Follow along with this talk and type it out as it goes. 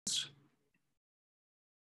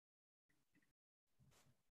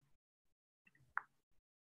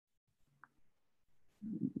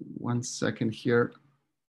1 second here.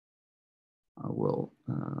 I will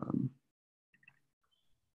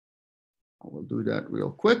do that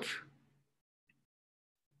real quick.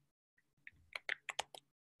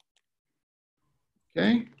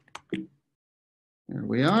 Okay, there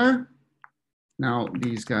we are. Now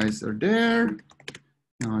these guys are there.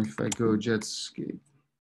 Now if I go JETSCAPE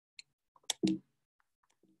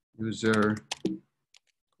user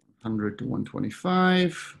 100 to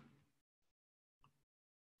 125.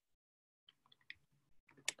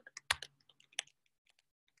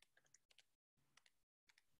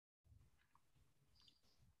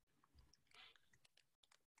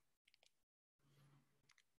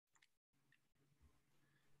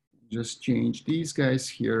 Just change these guys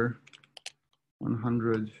here,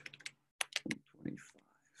 100, 125.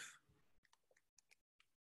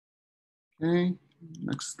 Okay,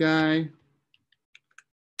 next guy.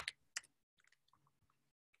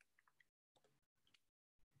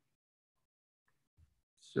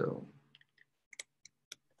 So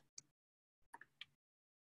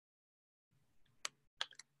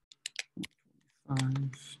 5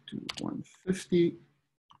 to 150.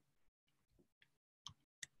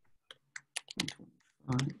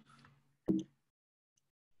 125.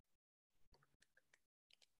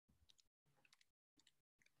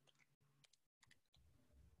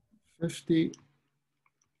 50,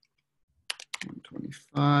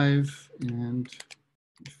 125, and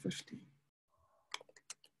 50.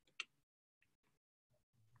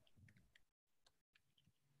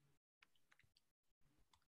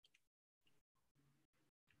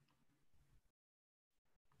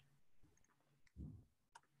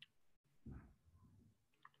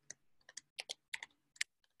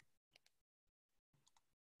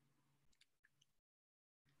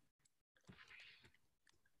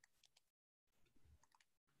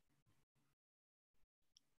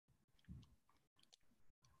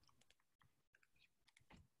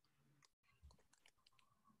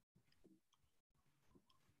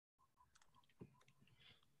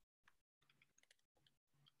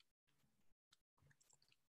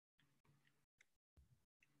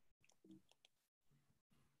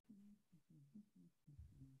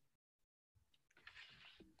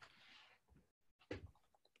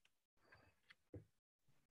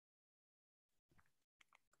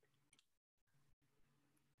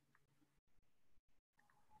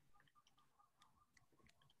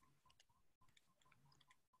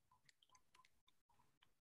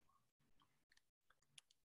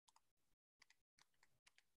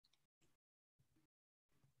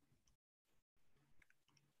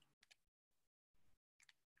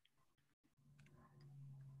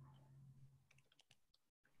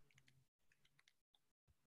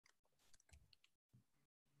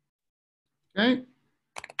 Okay,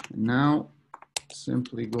 and now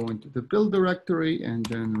simply go into the build directory and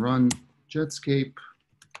then run JETSCAPE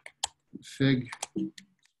config.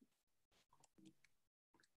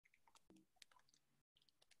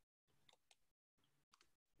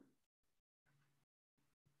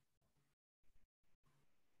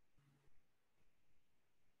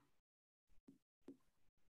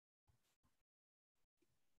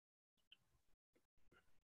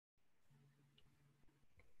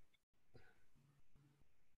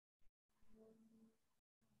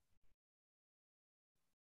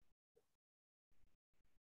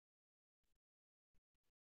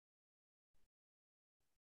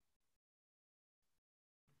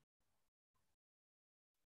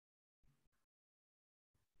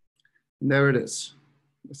 And there it is.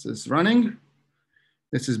 This is running.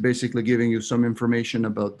 This is basically giving you some information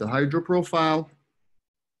about the hydro profile.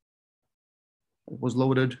 It was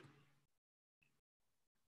loaded.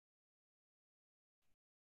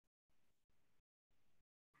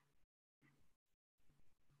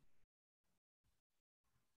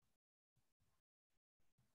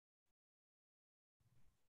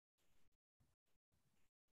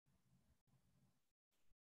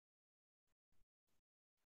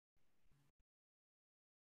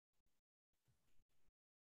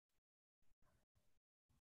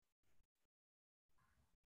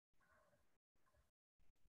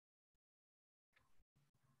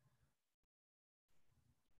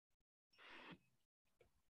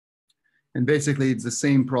 And basically, it's the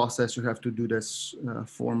same process. You have to do this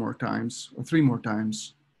 4 more times or 3 more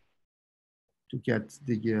times to get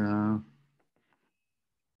the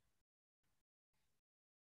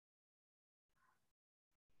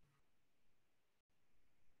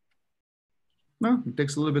no, it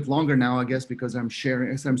takes a little bit longer now, I guess, because I'm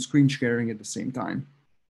screen sharing at the same time.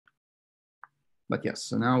 But yes,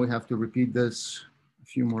 so now we have to repeat this a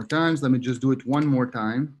few more times. Let me just do it one more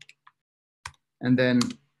time. And then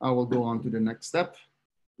I will go on to the next step.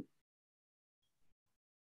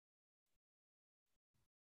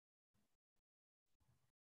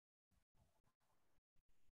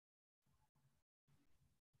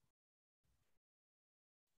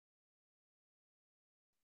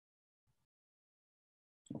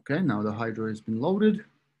 Okay, now the Hydra has been loaded.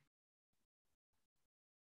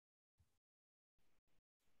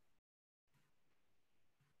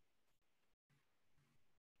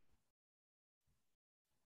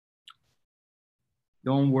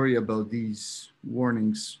 Don't worry about these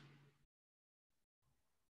warnings.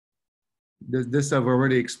 This I've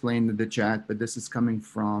already explained in the chat, but this is coming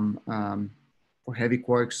from for heavy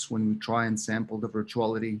quarks when we try and sample the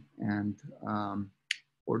virtuality and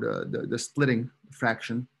or the splitting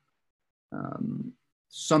fraction.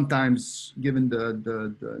 Sometimes, given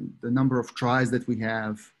the number of tries that we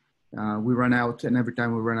have, we run out, and every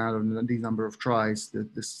time we run out of these number of tries,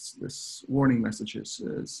 this warning message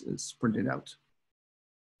is printed out.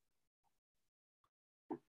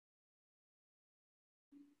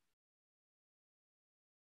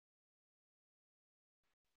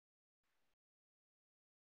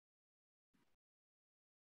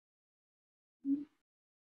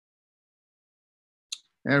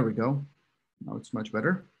 There we go. Now it's much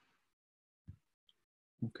better.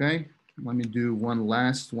 Okay, let me do one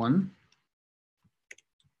last one.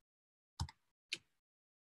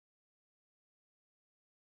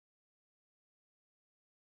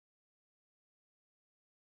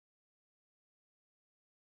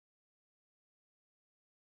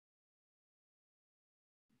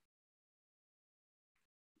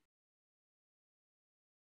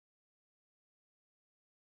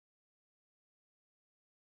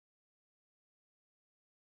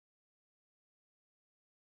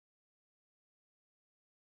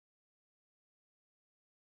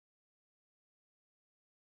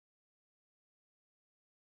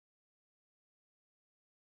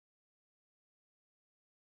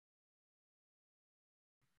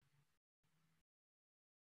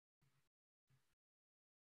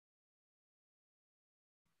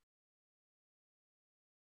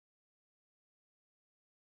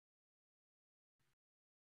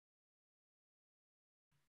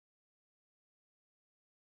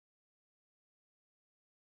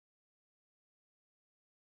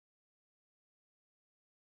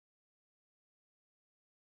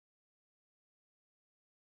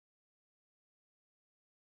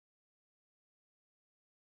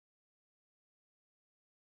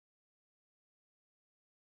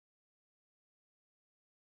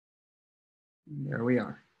 There we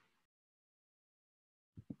are.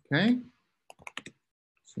 Okay.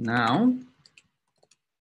 So now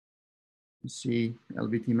you see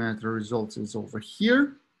LBT matter results is over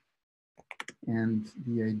here. And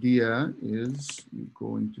the idea is you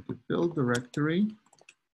go into the build directory.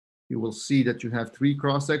 You will see that you have 3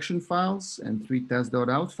 cross-section files and 3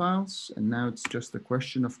 test.out files. And now it's just a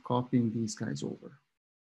question of copying these guys over.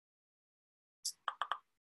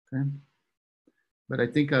 Okay. But I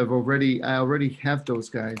think I already have those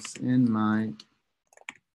guys in my,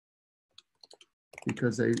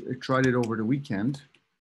 because I tried it over the weekend.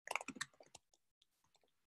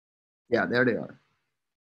 Yeah, there they are.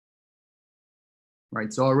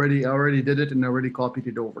 Right, so I already did it and already copied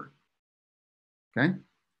it over. Okay.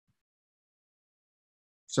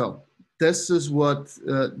 So this is what,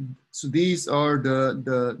 so these are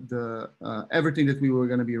the everything that we were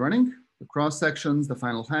going to be running, the cross sections, the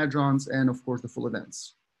final hadrons, and of course the full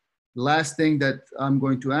events. The last thing that I'm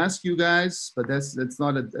going to ask you guys, but that's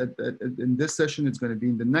not in this session, it's going to be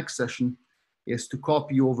in the next session, is to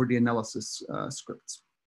copy over the analysis scripts.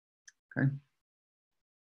 Okay.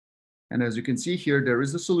 And as you can see here, there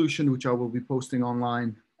is a solution which I will be posting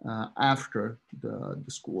online after the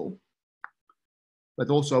school. But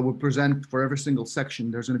also I will present for every single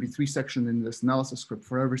section. There's going to be 3 sections in this analysis script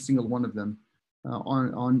for every single one of them.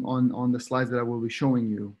 On the slides that I will be showing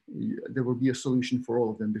you, there will be a solution for all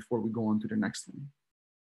of them before we go on to the next one.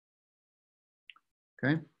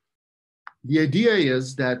 Okay. The idea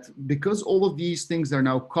is that because all of these things are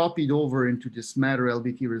now copied over into this matter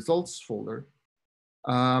LBT results folder,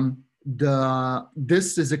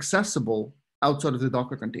 this is accessible outside of the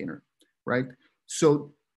Docker container, right?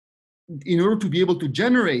 So in order to be able to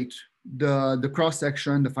generate the cross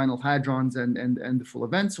section, the final hadrons, and the full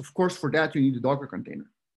events, of course, for that you need a Docker container.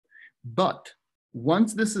 But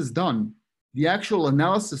once this is done, the actual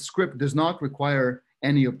analysis script does not require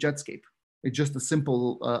any of JETSCAPE. It's just a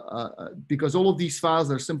simple, because all of these files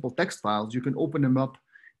are simple text files, you can open them up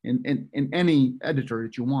in any editor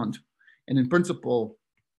that you want. And in principle,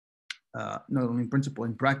 not only in principle,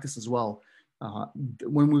 in practice as well,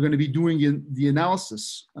 when we're going to be doing the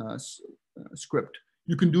analysis script,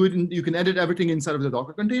 you can do it, you can edit everything inside of the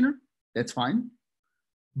Docker container. That's fine.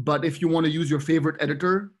 But if you want to use your favorite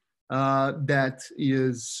editor that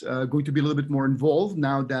is going to be a little bit more involved,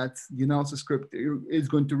 now that the analysis script is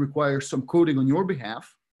going to require some coding on your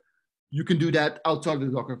behalf, you can do that outside of the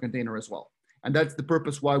Docker container as well. And that's the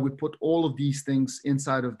purpose why we put all of these things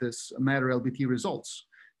inside of this Matter LBT results.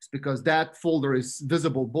 It's because that folder is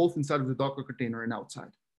visible both inside of the Docker container and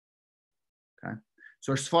outside. Okay.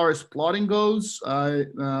 So as far as plotting goes,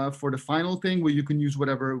 for the final thing, where you can use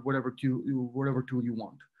whatever tool you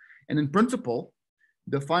want. And in principle,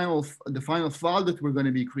 the final file that we're going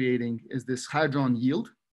to be creating is this hadron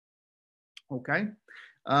yield. Okay.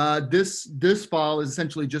 This file is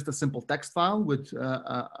essentially just a simple text file with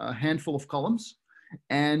a handful of columns,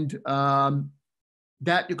 and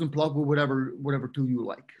that you can plug with whatever tool you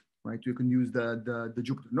like, right? You can use the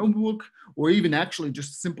Jupyter Notebook, or even actually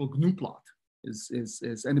just simple GNU plot.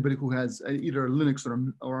 Is anybody who has either a Linux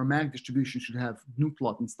or a Mac distribution should have GNU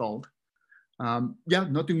plot installed. Yeah,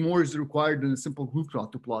 nothing more is required than a simple GNU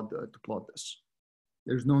plot to plot this.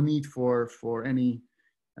 There's no need for any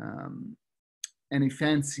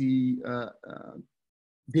fancy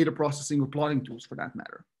data processing or plotting tools for that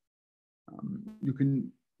matter. You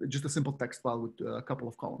can just a simple text file with a couple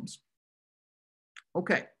of columns.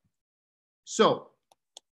 Okay, so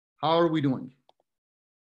how are we doing?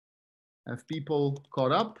 Have people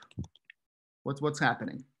caught up? What's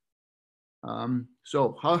happening?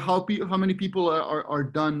 So how many people are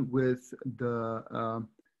done with the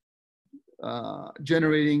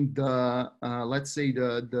generating the let's say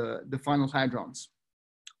the final hadrons?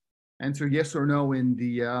 Answer yes or no in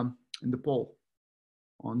the poll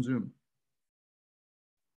on Zoom.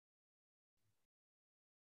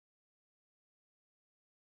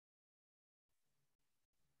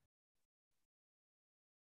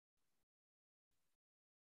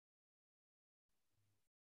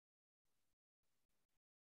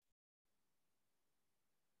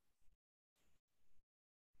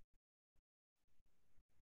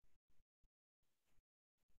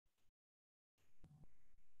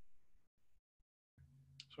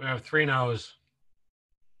 So we have 3 no's.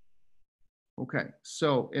 Okay,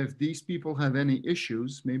 so if these people have any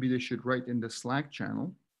issues, maybe they should write in the Slack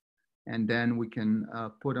channel, and then we can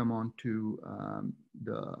put them onto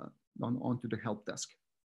onto the help desk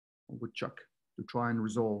with Chuck to try and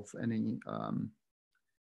resolve any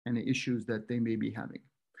issues that they may be having.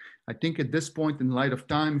 I think at this point, in light of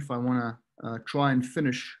time, if I want to try and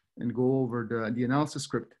finish and go over the analysis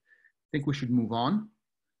script, I think we should move on.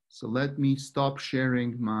 So let me stop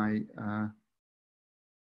sharing my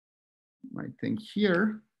my thing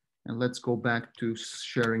here, and let's go back to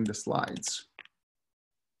sharing the slides.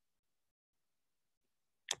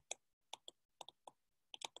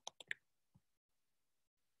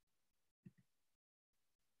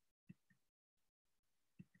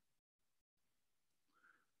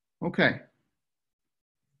 Okay,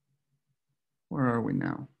 where are we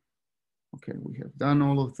now? Okay, we have done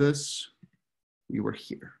all of this. We were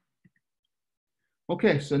here.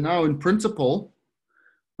 Okay, so now in principle,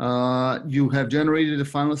 you have generated the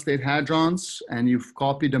final state hadrons and you've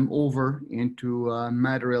copied them over into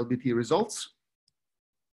Matter LBT results.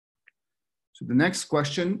 So the next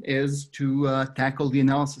question is to tackle the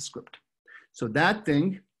analysis script. So that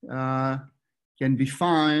thing can be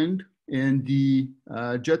found in the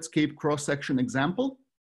JETSCAPE cross-section example.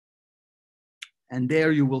 And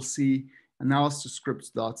there you will see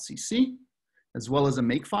analysis-scripts.cc, as well as a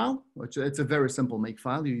makefile, which it's a very simple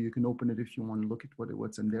makefile. You can open it if you want to look at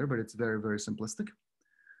what's in there, but it's very, very simplistic.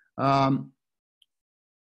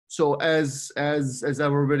 So as I've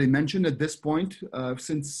already mentioned at this point, so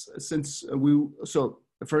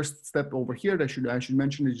the first step over here that I should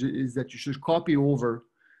mention is that you should copy over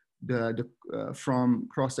from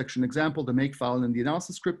cross-section example, the makefile and the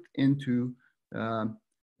analysis script into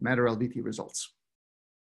Matter LBT results.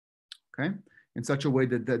 Okay, in such a way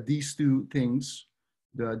that these two things,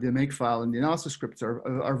 the makefile and the analysis scripts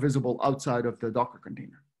are visible outside of the Docker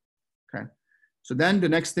container. Okay, so then the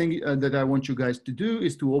next thing that I want you guys to do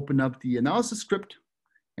is to open up the analysis script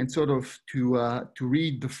and sort of to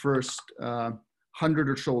read the first 100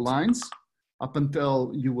 or so lines up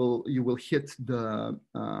until you will hit the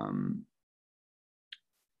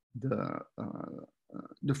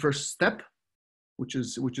first step, which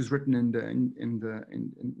is written in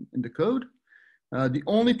the code. The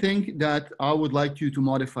only thing that I would like you to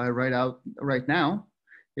modify right now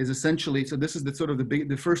is essentially, so this is the sort of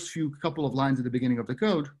the first few couple of lines at the beginning of the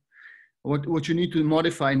code. What you need to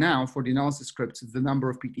modify now for the analysis scripts is the number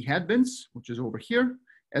of PT head bins, which is over here,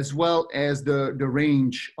 as well as the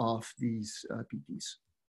range of these PTs,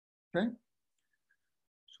 okay?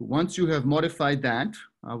 So once you have modified that,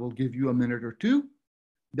 I will give you a minute or two,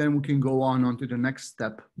 then we can go on to the next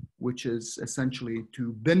step, which is essentially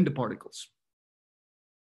to bin the particles,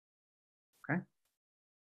 okay?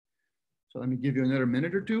 So let me give you another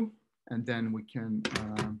minute or two, and then we can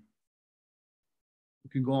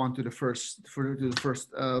go on to the first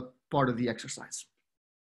part of the exercise.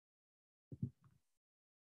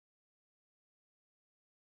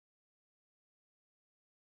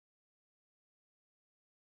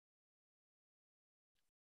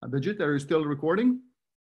 Abhijit, are you still recording?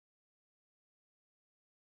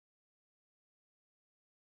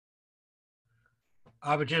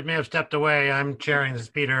 Abhijit may have stepped away. I'm chairing. This is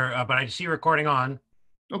Peter, but I see recording on.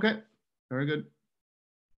 Okay, very good.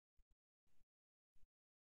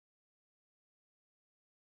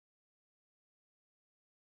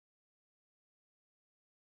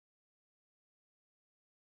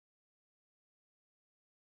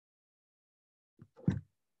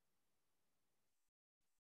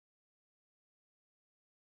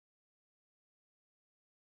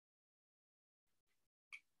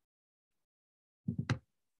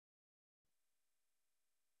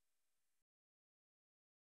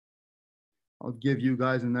 I'll give you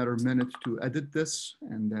guys another minute to edit this,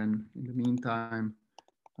 and then in the meantime,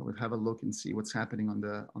 I would have a look and see what's happening on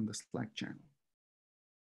the Slack channel.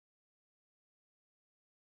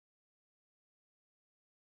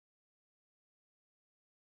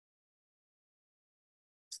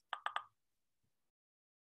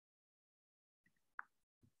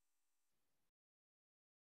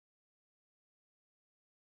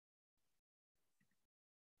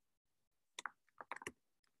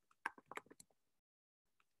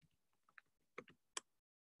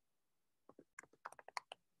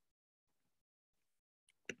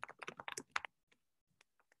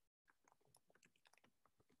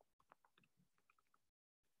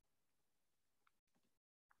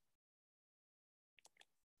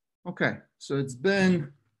 Okay, so it's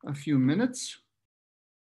been a few minutes.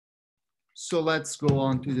 So let's go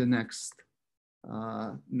on to the next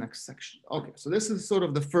section. Okay, so this is sort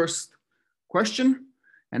of the first question.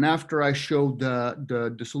 And after I show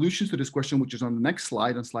the solutions to this question, which is on the next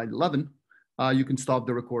slide, on slide 11, you can stop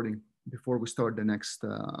the recording before we start the next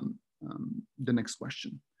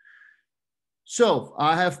question. So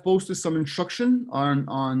I have posted some instruction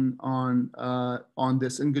on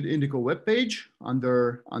this Indigo webpage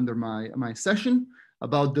under my session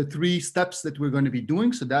about the 3 steps that we're going to be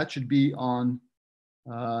doing. So that should be on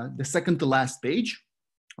the second to last page.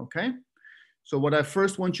 Okay. So what I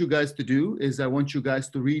first want you guys to do is I want you guys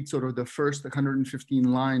to read sort of the first 115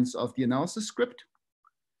 lines of the analysis script,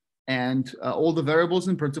 and all the variables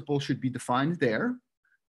in principle should be defined there.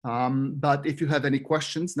 But if you have any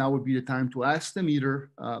questions, now would be the time to ask them, either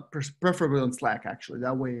preferably on Slack, actually.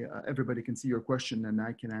 That way everybody can see your question and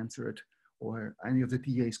I can answer it, or any of the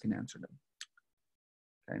TAs can answer them.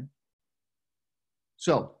 Okay.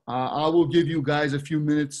 So I will give you guys a few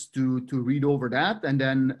minutes to read over that, and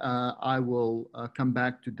then I will come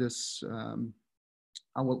back to this. In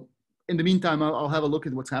the meantime, I'll have a look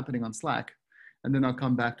at what's happening on Slack, and then I'll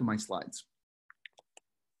come back to my slides.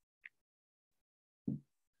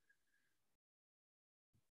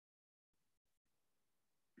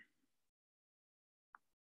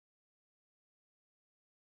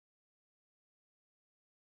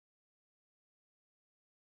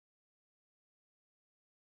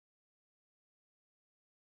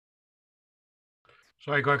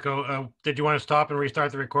 Sorry, Gojko, did you want to stop and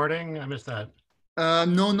restart the recording? I missed that.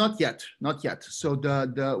 No, not yet, not yet. So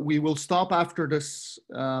we will stop after this.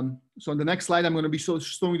 So on the next slide, I'm going to be showing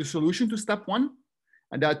the solution to step 1.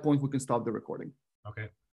 At that point, we can stop the recording. Okay.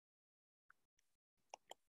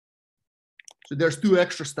 So there's 2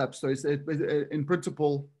 extra steps. So in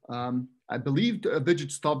principle, I believe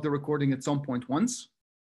Abhijit stopped the recording at some point once.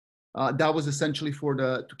 That was essentially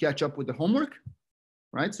to catch up with the homework,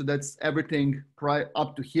 right? So that's everything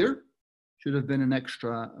up to here. Should have been an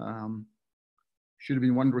extra. Should have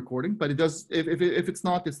been 1 recording, but it does. If it's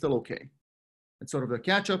not, it's still okay. It's sort of a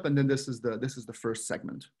catch up, and then this is the first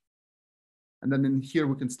segment, and then in here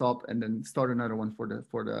we can stop and then start another one for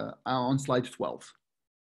the on slide 12.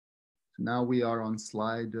 So now we are on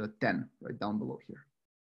slide 10, right down below here.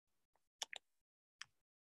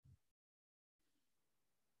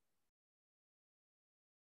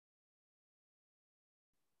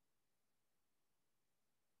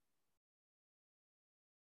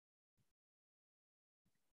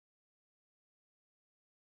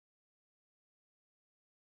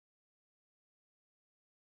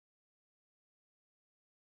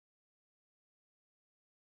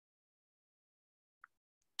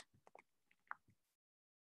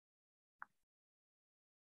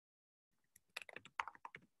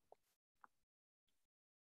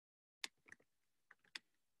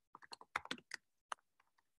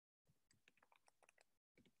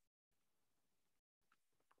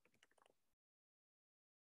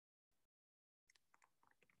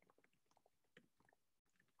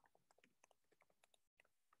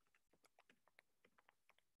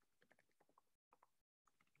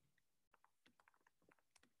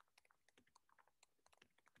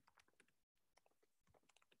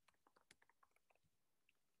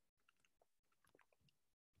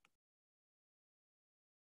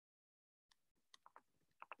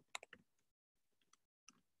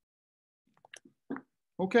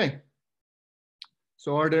 Okay.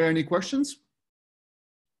 So are there any questions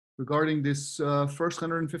regarding this first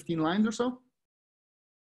 115 lines or so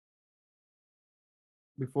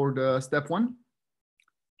before the step one?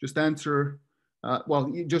 Just answer,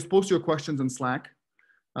 well, you just post your questions in Slack.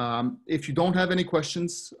 If you don't have any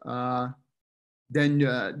questions, then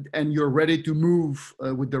and you're ready to move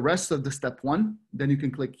with the rest of the step one, then you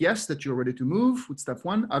can click yes that you're ready to move with step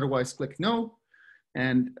one. Otherwise, click no.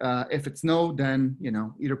 And if it's no, then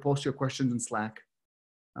either post your questions in Slack.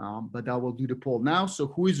 But I will do the poll now. So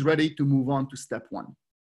who is ready to move on to step one?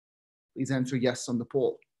 Please answer yes on the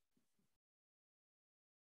poll.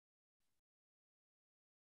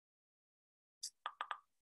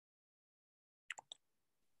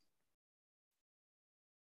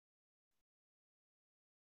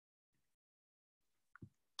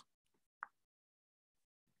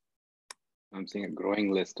 I'm seeing a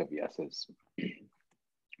growing list of yeses.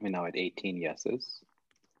 We're now at 18 yeses.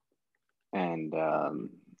 And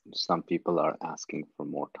some people are asking for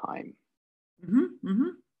more time.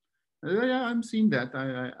 Yeah, I'm seeing that.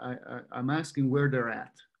 I'm asking where they're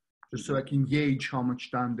at, just so I can gauge how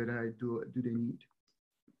much time do they need.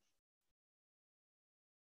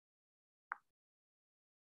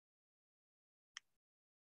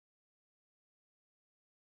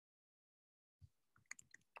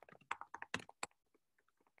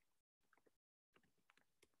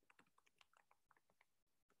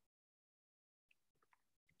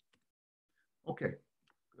 Okay,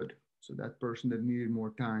 good. So that person that needed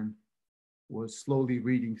more time was slowly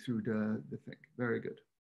reading through the thing. Very good.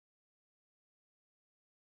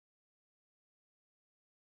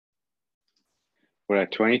 We're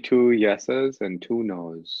at 22 yeses and 2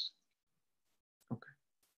 nos. Okay.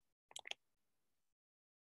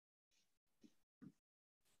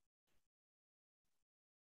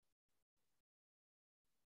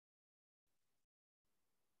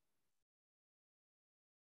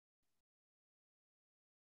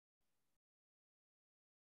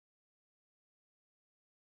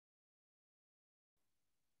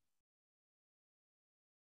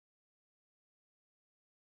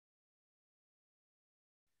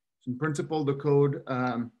 So in principle, the code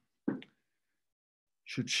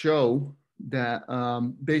should show that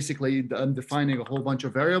basically I'm defining a whole bunch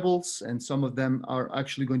of variables, and some of them are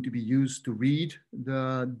actually going to be used to read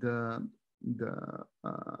the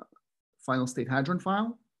final state hadron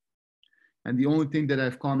file. And the only thing that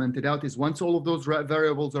I've commented out is once all of those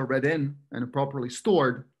variables are read in and properly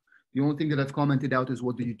stored, the only thing that I've commented out is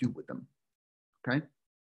what do you do with them, okay?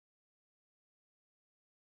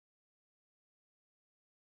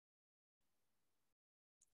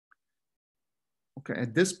 Okay,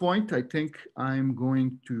 at this point, I think I'm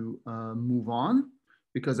going to move on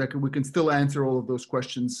because we can still answer all of those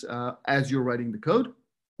questions as you're writing the code.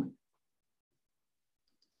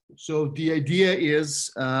 So the idea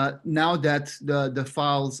is now that the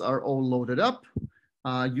files are all loaded up,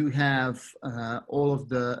 you have all of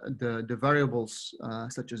the variables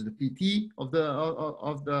such as the PT of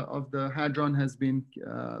the hadron has been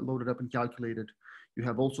loaded up and calculated. You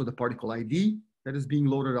have also the particle ID that is being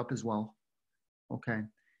loaded up as well. Okay,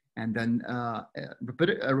 and then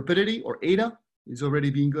rapidity or eta is already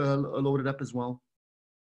being loaded up as well.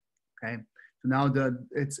 Okay, so now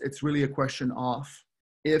it's really a question of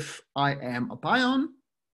if I am a pion,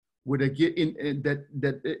 would I get in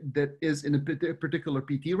that is in a particular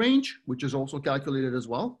PT range, which is also calculated as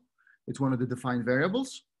well. It's one of the defined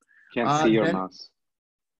variables. Can't see your mouse.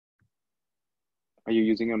 Are you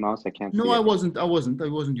using your mouse? I can't see it. No, I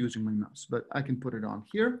wasn't using my mouse, but I can put it on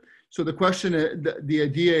here. So the question, the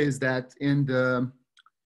idea is that in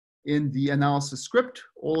the analysis script,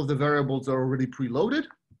 all of the variables are already preloaded.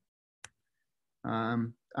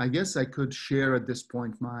 I guess I could share at this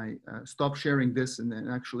point stop sharing this and then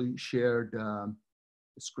actually share the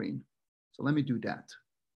screen. So let me do that.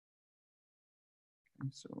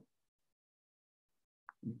 Okay, so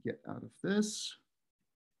let me get out of this.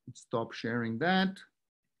 Stop sharing that.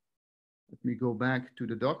 Let me go back to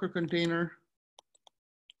the Docker container.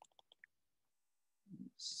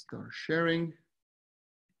 Start sharing.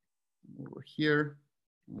 Over here,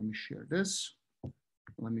 let me share this.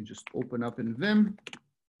 Let me just open up in Vim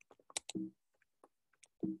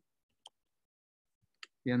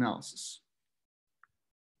the analysis.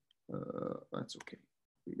 That's okay.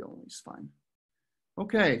 Read only is fine.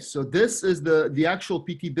 Okay, so this is the actual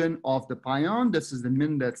PT bin of the pion. This is the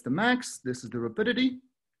min, that's the max. This is the rapidity.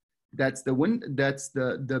 That's the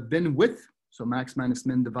bin width. So max minus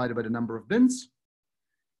min divided by the number of bins.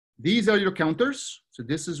 These are your counters. So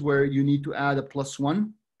this is where you need to add a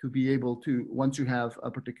 +1 to be able to, once you have a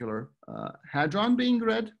particular hadron being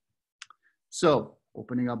read. So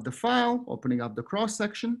opening up the file, opening up the cross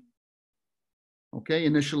section. Okay,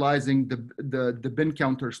 initializing the bin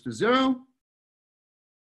counters to 0.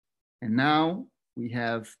 And now we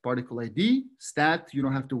have particle ID, stat. You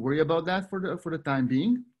don't have to worry about that for the time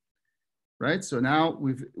being, right? So now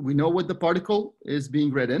we know what the particle is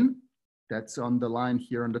being read in. That's on the line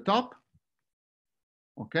here on the top.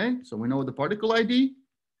 Okay, so we know the particle ID.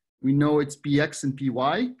 We know it's PX and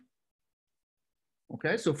PY.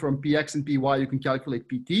 Okay, so from PX and PY, you can calculate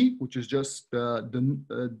PT, which is just the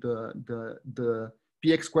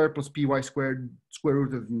PX squared plus PY squared square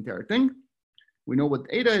root of the entire thing. We know what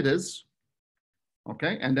eta it is.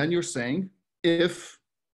 Okay, and then you're saying if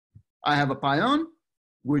I have a pion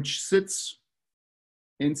which sits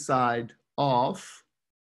inside of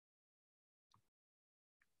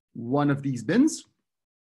one of these bins,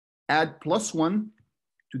 add +1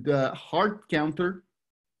 to the hard counter.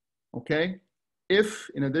 Okay, if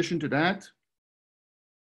in addition to that,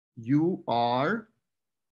 you are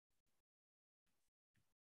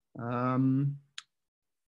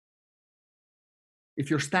if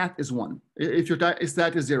your stat is 1, if your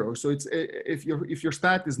stat is 0, so it's if your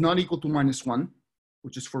stat is not equal to -1,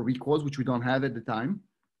 which is for recoils, which we don't have at the time,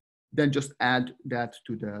 then just add that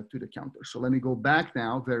to the counter. So let me go back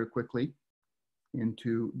now very quickly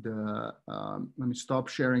into the let me stop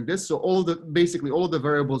sharing this. So basically all the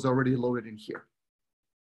variables are already loaded in here.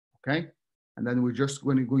 Okay, and then we're just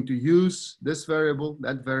going to use this variable,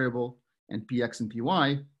 that variable, and PX and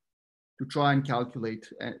PY to try and calculate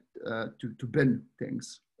to bin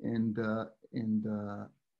things in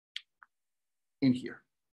here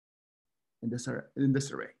in this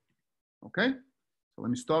array. Okay, so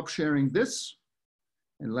let me stop sharing this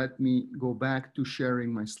and let me go back to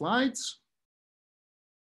sharing my slides.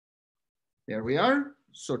 There we are.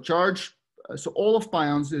 So charge. So all of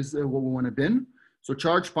pions is what we want to bin. So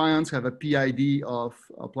charged pions have a PID of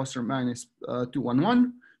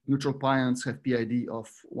 ±211. Neutral pions have PID of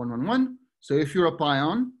 111. So if you're a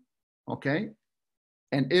pion, okay,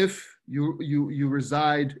 and if you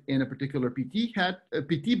reside in a particular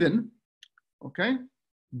PT bin, okay,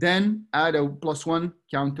 then add a +1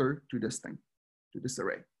 counter to this thing, to this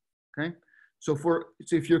array, okay. So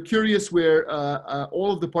if you're curious where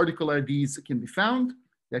all of the particle IDs can be found,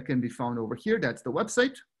 that can be found over here. That's the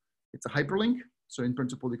website. It's a hyperlink. So in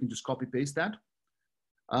principle, you can just copy paste that.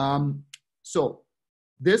 So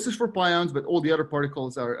this is for pions, but all the other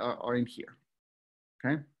particles are in here,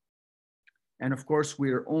 okay? And of course,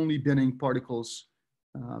 we're only binning particles.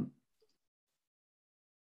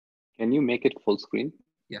 Can you make it full screen?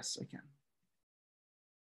 Yes, I can.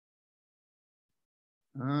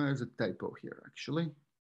 There's a typo here, actually.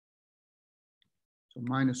 So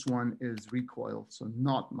 -1 is recoil, so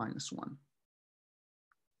not -1.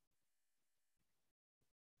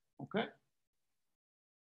 Okay.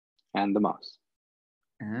 And the mouse.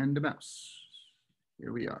 And the mouse.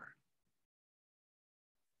 Here we are.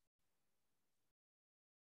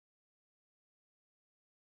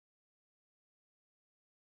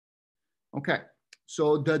 Okay.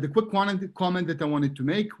 So the quick comment that I wanted to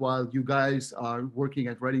make while you guys are working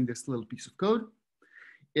at writing this little piece of code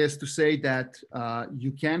is to say that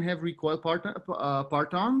you can have recoil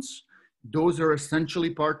partons. Those are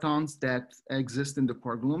essentially partons that exist in the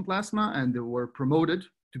quark-gluon plasma, and they were promoted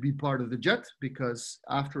to be part of the jet because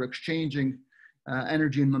after exchanging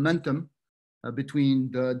energy and momentum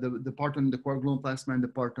between the parton in the quark-gluon plasma and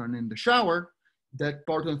the parton in the shower, that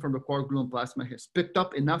parton from the quark-gluon plasma has picked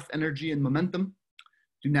up enough energy and momentum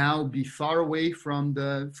to now be far away from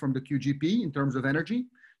the QGP in terms of energy.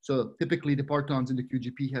 So typically the partons in the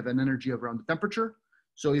QGP have an energy around the temperature.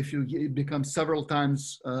 So if it becomes several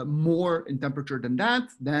times more in temperature than that,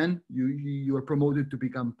 then you are promoted to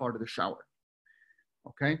become part of the shower.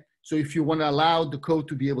 Okay, so if you want to allow the code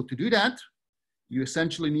to be able to do that, you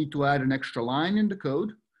essentially need to add an extra line in the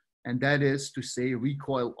code, and that is to say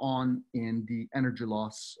recoil on in the energy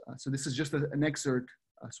loss. So this is just an excerpt,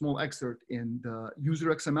 a small excerpt in the user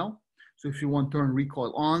XML. So if you want to turn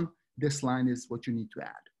recoil on, this line is what you need to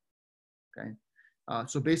add. Okay.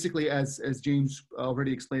 So basically, as James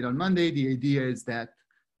already explained on Monday, the idea is that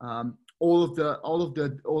all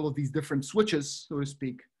of these different switches, so to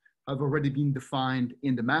speak, have already been defined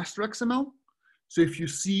in the master XML. So if you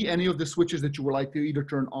see any of the switches that you would like to either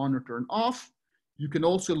turn on or turn off, you can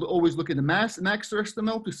also always look at the master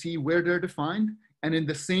XML to see where they're defined. And in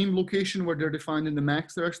the same location where they're defined in the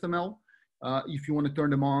master XML, if you want to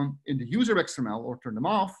turn them on in the user XML or turn them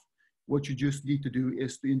off, what you just need to do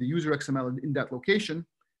is to, in the user XML in that location,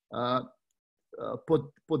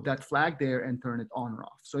 put that flag there and turn it on or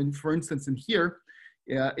off. So for instance, in here,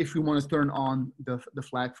 if we want to turn on the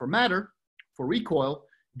flag for matter, for recoil,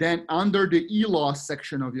 then under the E-loss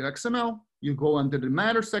section of your XML, you go under the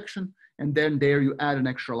matter section, and then there you add an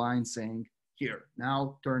extra line saying, here,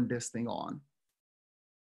 now turn this thing on.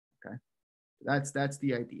 Okay, that's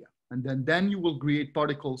the idea. And then you will create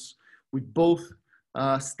particles with both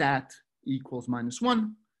stat equals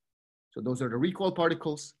 -1. So those are the recoil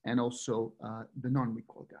particles and also the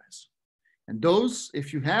non-recoil guys. And those,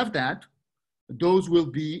 if you have that, those will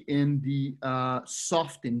be in the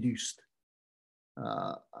soft induced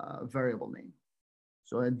variable name.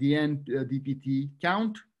 So at the end, DPT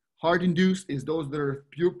count, hard induced is those that are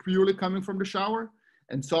purely coming from the shower.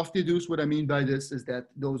 And soft induced, what I mean by this is that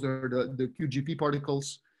those are the QGP particles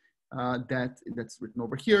that's written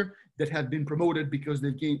over here that have been promoted because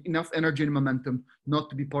they've gained enough energy and momentum not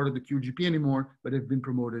to be part of the QGP anymore, but have been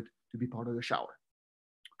promoted to be part of the shower.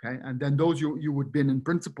 Okay, and then those you would bin in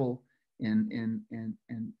principle in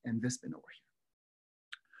this bin over here.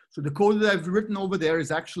 So the code that I've written over there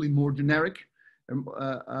is actually more generic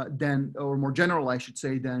or more general, I should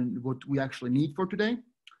say, than what we actually need for today.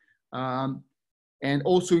 And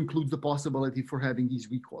also includes the possibility for having these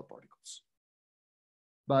recoil particles.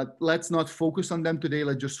 But let's not focus on them today.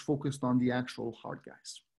 Let's just focus on the actual hard guys.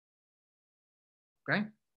 Okay.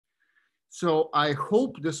 So I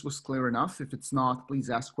hope this was clear enough. If it's not, please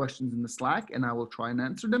ask questions in the Slack and I will try and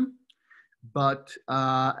answer them. But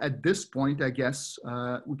at this point, I guess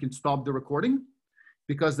we can stop the recording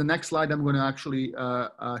because the next slide, I'm going to actually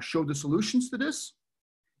show the solutions to this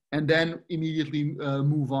and then immediately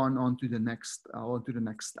move on to the next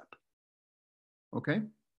step. Okay.